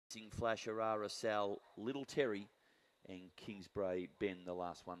Flash, Arara, Sal, Little Terry, and Kingsbury Ben, the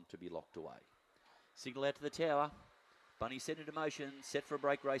last one to be locked away. Signal out to the tower. Bunny set into motion, set for a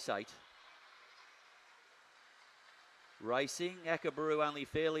break, race 8. Racing, Akabaru only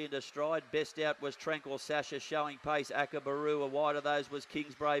fairly into stride. Best out was Tranquil Sasha showing pace. Akabaru, a wide of those was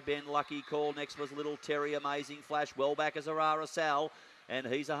Kingsbury Ben, Lucky Call. Next was Little Terry, Amazing Flash. Well back is Arara Sal. And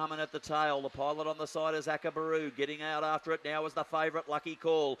he's a humming at the tail. The pilot on the side is Akabaru. Getting out after it now is the favourite, Lucky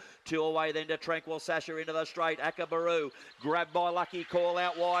Call. 2 away then to Tranquil Sasha into the straight. Akabaru grabbed by Lucky Call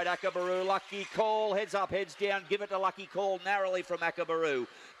out wide. Akabaru, Lucky Call. Heads up, heads down. Give it to Lucky Call narrowly from Akabaru.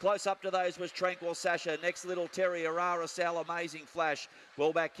 Close up to those was Tranquil Sasha. Next, Little Terry, Arara Sal, Amazing Flash.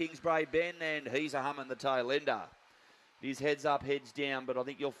 Well back, Kingsbury Ben, and he's a humming the tail ender. It is heads up, heads down, but I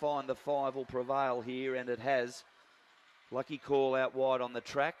think you'll find the 5 will prevail here, and it has. Lucky Call out wide on the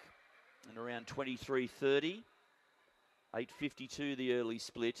track and around 23.30. 8.52 the early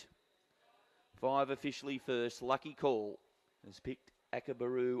split. 5 officially first. Lucky Call has picked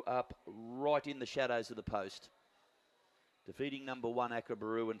Akabaru up right in the shadows of the post. Defeating number 1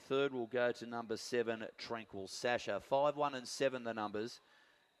 Akabaru, and third will go to number 7 Tranquil Sasha. 5, 1 and 7 the numbers.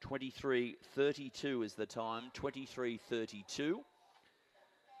 23.32 is the time. 23.32.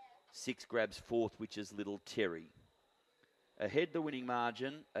 6 grabs fourth, which is Little Terry. Ahead the winning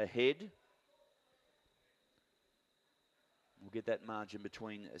margin, ahead. We'll get that margin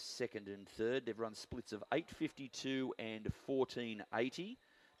between second and third. They've run splits of 8.52 and 14.80.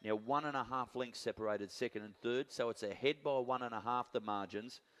 Now 1.5 lengths separated second and third, so it's ahead by 1.5 the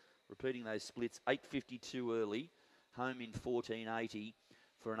margins. Repeating those splits, 8.52 early, home in 14.80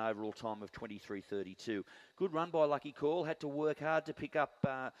 for an overall time of 23.32. Good run by Lucky Call, had to work hard to pick up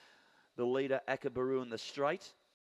the leader Akabaru in the straight.